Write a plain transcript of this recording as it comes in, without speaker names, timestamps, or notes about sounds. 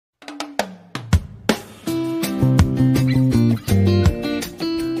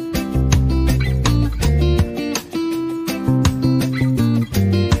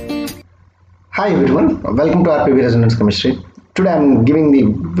Hi everyone, welcome to RPB Resonance Chemistry. Today I am giving the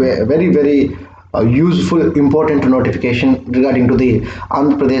very useful, important notification regarding to the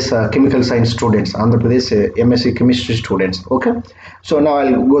Andhra Pradesh chemical science students, Andhra Pradesh M.SC chemistry students. Okay, so now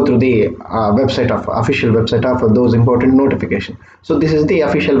I'll go through the official website of those important notification. So this is the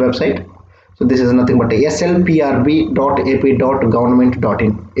official website. So this is nothing but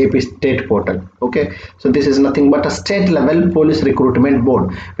slprb.ap.government.in, AP state portal. Okay, so this is nothing but a state level police recruitment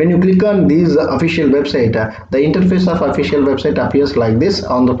board. When you click on this official website, the interface of official website appears like this: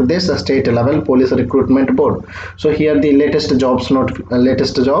 on the Pradesh state level police recruitment board. So here the latest jobs,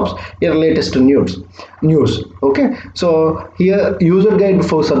 here latest news. Okay, so here user guide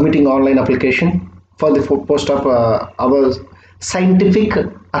for submitting online application for the post of our scientific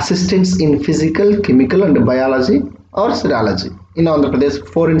assistance in physical, chemical and biology or serology in Andhra Pradesh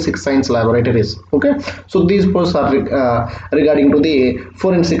forensic science laboratories. Okay, so these posts are regarding to the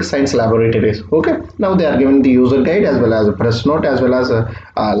forensic science laboratories. Okay, now they are given the user guide as well as a press note as well as a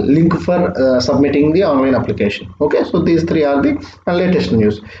link for submitting the online application. Okay, so these three are the latest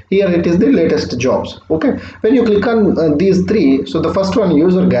news. Here it is the latest jobs. Okay, when you click on these three, so the first one,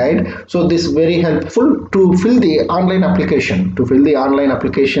 user guide, so this is very helpful to fill the online application. While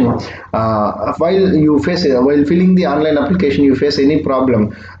filling the online application you face any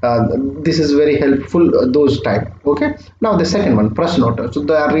problem, this is very helpful those time. Okay, now the second one, press note. So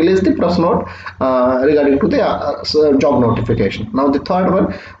they are released the press note regarding to the job notification. Now the third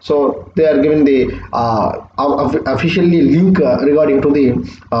one, so they are given the officially link regarding to the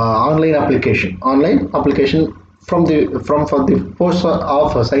online application for the post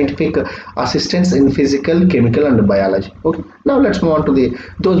of scientific assistance in physical, chemical and biology. Okay, now let's move on to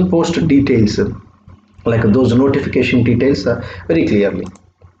those post details, like those notification details very clearly.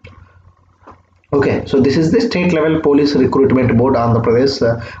 Okay, so this is the state level police recruitment board, Andhra Pradesh,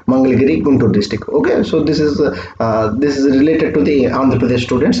 Mangalagiri, Guntur district. Okay, so this is related to the Andhra Pradesh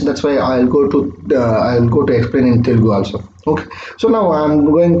students. That's why I'll go to explain in Telugu also. Okay, so now I'm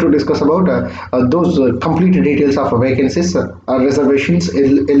going to discuss about those complete details of vacancies, reservations,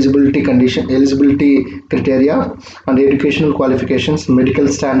 eligibility criteria and educational qualifications, medical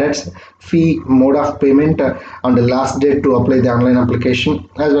standards, fee, mode of payment and the last date to apply the online application,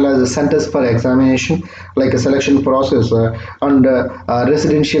 as well as the centers for examination, like a selection process and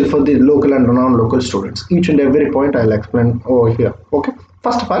residential for the local and non-local students. Each and every point I'll explain over here. Okay,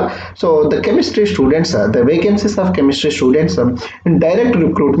 first of all, so the chemistry students, the vacancies of chemistry students in direct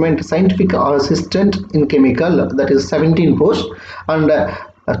recruitment, scientific assistant in chemical, that is 17 posts, and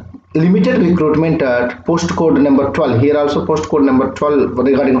limited recruitment post code number 12. Here also post code number 12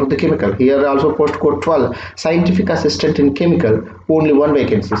 regarding to the chemical. Here also post code 12, scientific assistant in chemical, only 1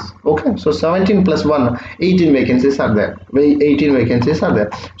 vacancies. Okay, so 17 plus 1, 18 vacancies are there.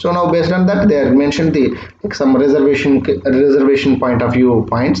 So now based on that, they are mentioned the some reservation point of view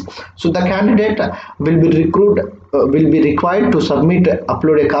points. So the candidate will be required to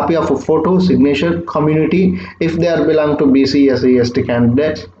upload a copy of a photo, signature, community if they are belong to BC, SC, ST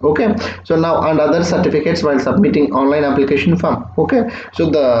candidates. Okay, so now and other certificates while submitting online application form. Okay, so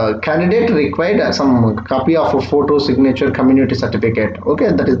the candidate required some copy of a photo, signature, community certificate.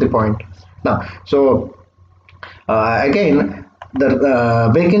 Okay, that is the point. Now, so again the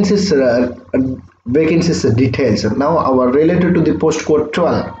vacancies details now are related to the post code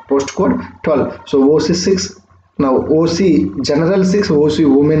 12. So OC 6, now OC general 6, OC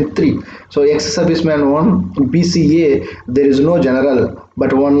women 3. So ex-serviceman 1, BCA there is no general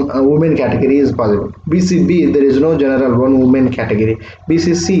but 1 women category is possible. BCB there is no general, 1 women category.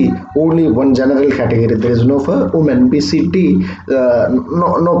 BCC only 1 general category, there is no for women. BCD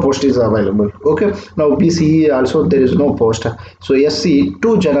no post is available. Okay, now BCE also there is no post. So SC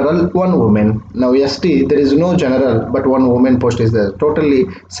 2 general, 1 woman. Now ST there is no general but 1 woman post is there, totally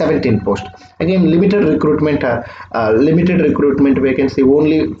 17 post. Again limited recruitment vacancy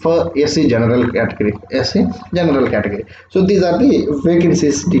only for SC general category. So these are the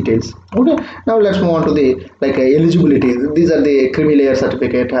vacancies details. Okay, now let's move on to the eligibility. These are the creamy layer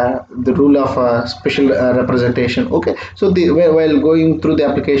certificate, the rule of special representation. Okay, so while going through the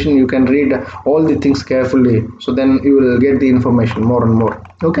application you can read all the things carefully, so then you will get the information more and more.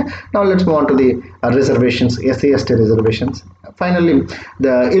 Okay, now let's move on to the reservations, SC ST reservations. Finally,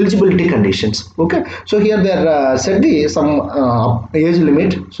 the eligibility conditions. Okay, so here they are set some age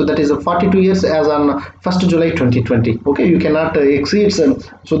limit, so that is 42 years as on 1st July 2020. Okay, you cannot exceed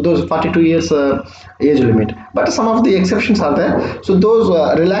so those 42 years age limit, but some of the exceptions are there. So those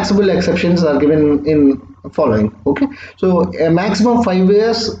relaxable exceptions are given in following. Okay, so a maximum 5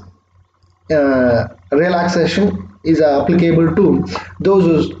 years relaxation is applicable to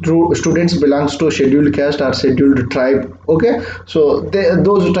those students belongs to scheduled caste or scheduled tribe. Okay, so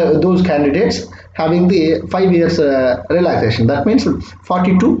those candidates having the 5 years relaxation, that means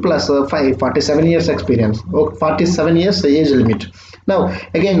 42 plus 5 47 years experience, or 47 years age limit. Now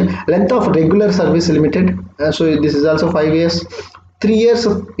again, length of regular service limited, so this is also 5 years. 3 years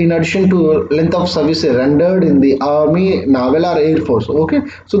in addition to length of service rendered in the army, naval or air force. Okay,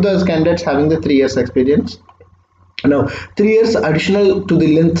 so those candidates having the 3 years experience. Now 3 years additional to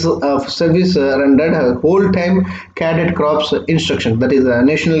the length of service rendered whole time cadet corps instruction, that is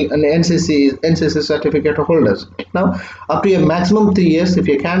national and NCC certificate holders. Now up to a maximum 3 years if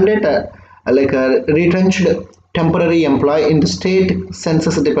a candidate like a retrenched temporary employee in the state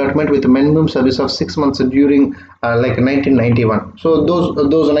census department with a minimum service of 6 months during like 1991. So those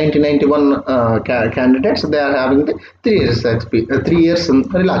 1991 candidates, they are having the 3 years 3 years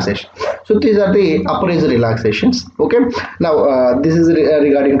relaxation. So these are the upper age relaxations. Okay, now this is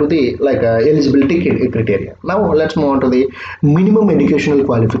regarding to the like eligibility criteria. Now let's move on to the minimum educational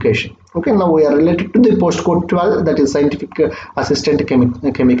qualification. Okay, now we are related to the postcode 12, that is scientific assistant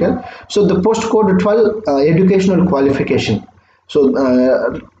chemical. So the postcode 12 educational qualification, so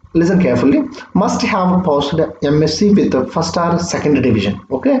listen carefully, must have passed MSc with the first or second division.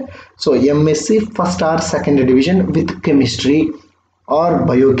 Okay, so MSc first or second division with chemistry or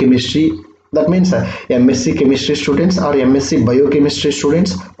biochemistry, that means MSc chemistry students or MSc biochemistry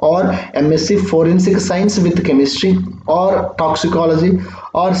students or MSc forensic science with chemistry or toxicology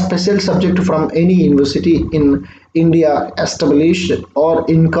or special subject from any university in India established or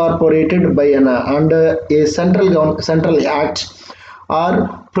incorporated by an under a central act or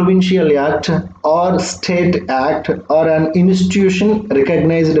provincial act or state act or an institution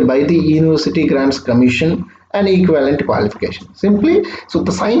recognized by the University Grants Commission and equivalent qualification. Simply, so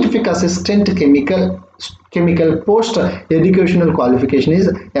the scientific assistant chemical post educational qualification is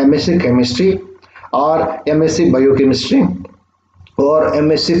MSc chemistry or MSc biochemistry or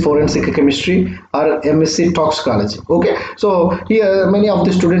MSc forensic chemistry or MSc toxicology. Okay, so here many of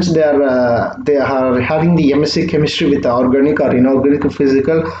the students, they are having the MSc chemistry with organic or inorganic,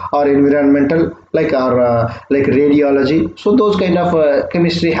 physical or environmental, like like radiology. So those kind of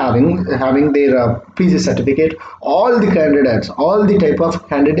chemistry having their PG certificate. All the type of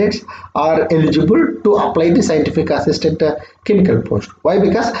candidates are eligible to apply the scientific assistant chemical post. Why?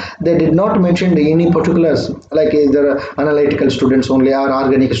 Because they did not mention any particulars, like either analytical students only or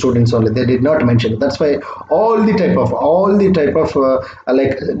organic students only. They did not mention. That's why all the type of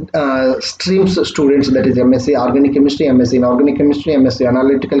streams students, that is MSc organic chemistry, MSc inorganic chemistry, MSc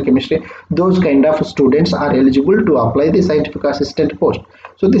analytical chemistry, those kind of students are eligible to apply the scientific assistant post.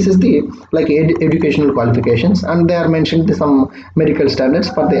 So this is the like educational qualifications, and they are mentioned some medical standards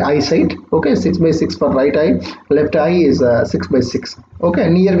for the eyesight. Okay, 6/6 for right eye, left eye is 6/6. Okay,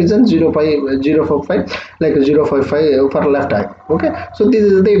 near vision 0.45, like 0.55 for left eye. Okay, so this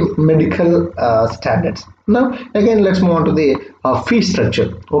is the medical standards. Now again, let's move on to the fee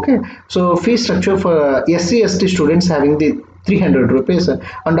structure. Okay, so fee structure for SC/ST students having the 300 rupees,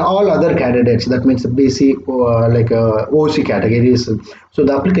 and all other candidates, that means BC OC categories, so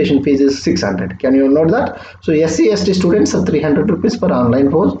the application fees is 600. Can you note that? So SC/ST students are 300 rupees for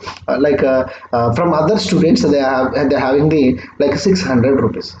online course, from other students they're having the like 600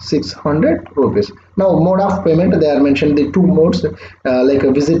 rupees. Now mode of payment, they are mentioned the two modes, like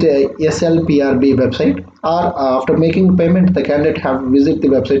visit SLPRB website, or after making payment the candidate have visit the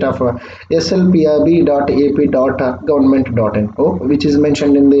website of slprb.ap.government.in, which is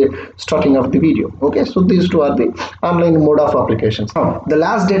mentioned in the starting of the video. Okay, so these two are the online mode of applications. Now the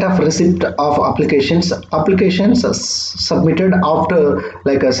last date of receipt of applications submitted after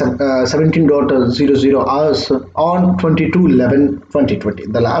like 17.00 hours on 22/11/2020.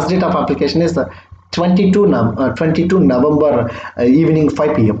 The last date of application is the 22 November evening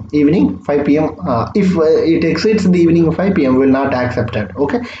 5 p.m. If it exceeds the evening 5 p.m. will not accepted.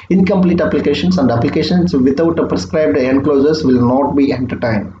 Okay, incomplete applications and applications without a prescribed enclosures will not be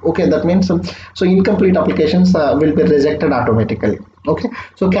entertained. Okay, that means so incomplete applications will be rejected automatically. Okay,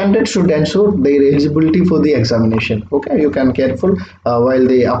 so candidates should ensure their eligibility for the examination. Okay, you can careful while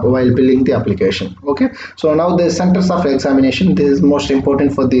filling the application. Okay, so now the centers of examination, this is most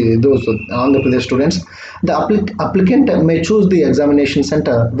important for those Andhra Pradesh students. The applicant may choose the examination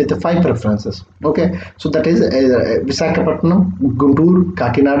center with 5 preferences. Okay, so that is Visakhapatnam, Guntur,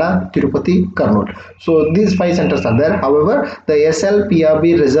 Kakinada, Tirupati, Kurnool. So these 5 centers are there. However, the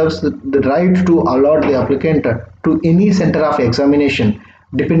SLPRB reserves the right to allot the applicant to any center of examination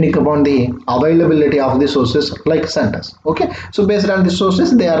depending upon the availability of the sources like centers. Okay, so based on the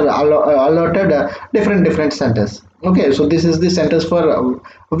sources they are allotted different centers. Okay, so this is the centers for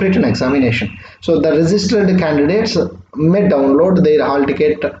written examination. So the registered candidates may download their hall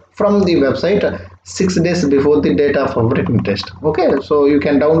ticket from the website 6 days before the date of written test. Okay, so you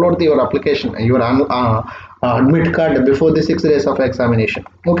can download your application, your admit card before the 6 days of examination.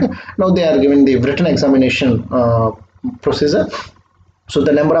 Okay, now they are given the written examination procedure. So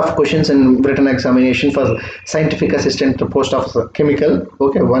the number of questions in written examination for scientific assistant to post of chemical,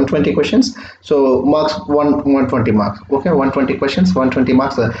 okay, 120 questions. So marks 120 marks, okay, 120 questions, 120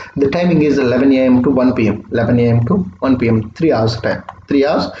 marks. The timing is 11 a.m. to 1 p.m. 11 a.m. to 1 p.m. 3 hours time. 3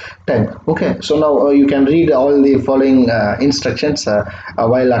 hours time. Okay, so now you can read all the following instructions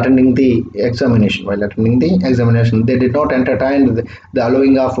while attending the examination. They did not entertain the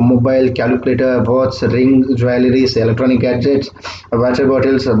allowing of mobile, calculator, watch, ring, jewelries, electronic gadgets, water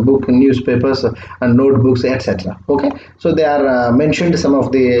bottles, book, newspapers, and notebooks, etc. Okay, so they are mentioned some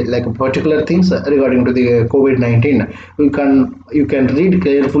of the like particular things regarding to the COVID-19. You can read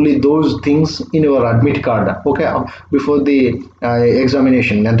carefully those things in your admit card. Okay, before the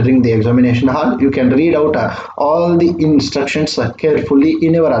examination, entering the examination hall, you can read out all the instructions carefully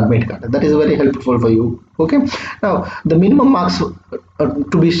in your admit card. That is very helpful for you. Okay, now the minimum marks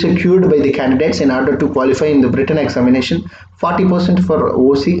to be secured by the candidates in order to qualify in the written examination: 40% for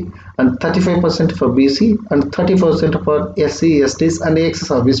OC, and 35% for BC, and 30% for SC, STs, and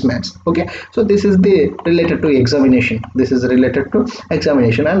ex-servicemen. Okay, so this is the related to examination. This is related to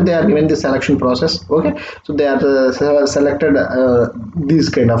examination, and they are given the selection process. Okay, so they are selected these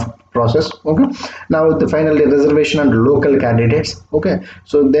kind of process. Okay, now the finally reservation and local candidates. Okay,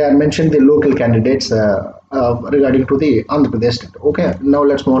 so they are mentioned the local candidates regarding to the Andhra Pradesh state. Okay, now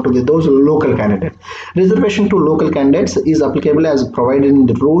let's move on to those local candidates. Reservation to local candidates is applicable as provided in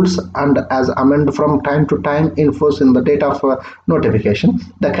the rules and as amended from time to time in force in the date of notification.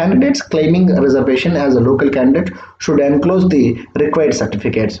 The candidates claiming reservation as a local candidate should enclose the required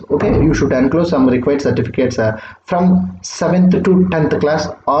certificates. Okay, you should enclose some required certificates from 7th to 10th class,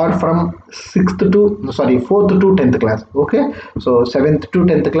 or from 4th to 10th class. Okay, so 7th to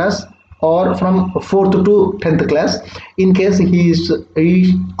 10th class, or from 4th to 10th class, in case he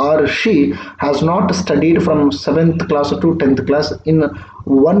or she has not studied from 7th class to 10th class in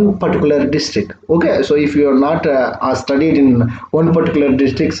one particular district. Okay, so if you are not studied in one particular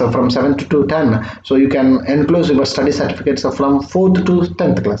district, so from 7th to 10, so you can enclose your study certificates from 4th to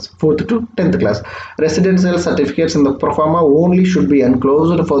 10th class. 4th to 10th class residential certificates in the pro forma only should be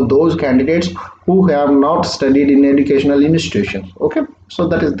enclosed for those candidates who have not studied in educational institutions. Okay, so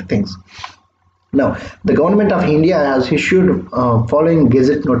that is the things. Now the government of India has issued following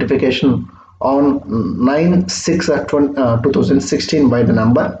gazette notification on 9/6/2016 by the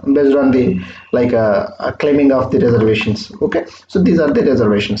number, based on the claiming of the reservations. Okay, so these are the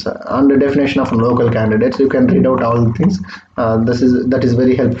reservations under definition of local candidates. You can read out all the things. That is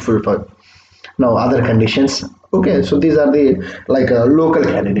very helpful for. Now other conditions. Okay, so these are the local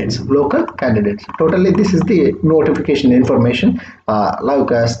candidates. Totally this is the notification information,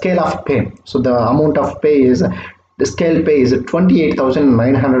 scale of pay. So the amount of pay is, the scale pay is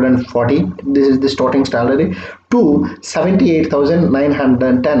 28,940. This is the starting salary to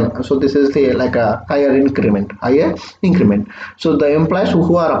 78,910. So this is the a higher increment. So the employees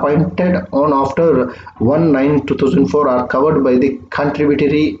who are appointed on after 1/9/2004 are covered by the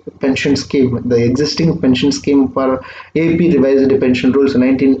contributory pension scheme. The existing pension scheme for AP revised pension rules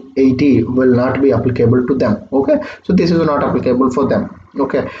 1980 will not be applicable to them. Okay, so this is not applicable for them.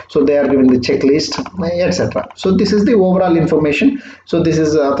 Okay, so they are given the checklist, etc. So this is the overall information. So this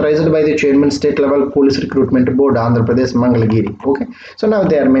is authorized by the chairman, state level police recruitment board, Andhra Pradesh, Mangalagiri. Okay, so now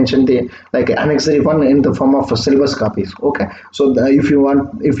they are mentioned the annexary 1 in the form of syllabus copies. Okay, so if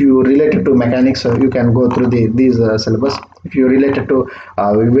you related to mechanics, you can go through these syllabus. If you related to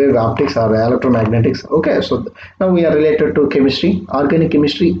wave optics or electromagnetics. Okay, so now we are related to chemistry, organic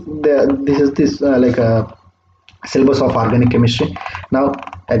chemistry. This is syllabus of organic chemistry. Now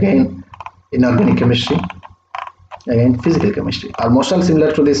again in organic chemistry, again physical chemistry, almost all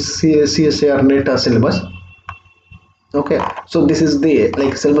similar to this CSIR NET syllabus. Okay, so this is the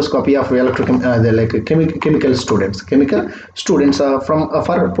syllabus copy of chemical students from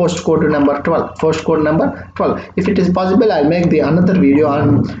for post code number 12. If it is possible, I'll make the another video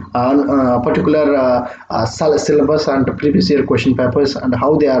on particular syllabus and previous year question papers and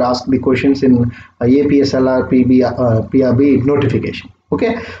how they are asked the questions in APSLR PRB notification.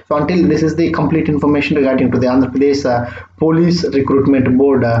 Okay, so until this is the complete information regarding to the Andhra Pradesh Police Recruitment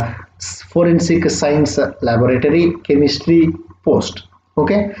Board Forensic Science Laboratory Chemistry post.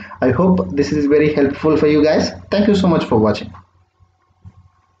 Okay, I hope this is very helpful for you guys. Thank you so much for watching.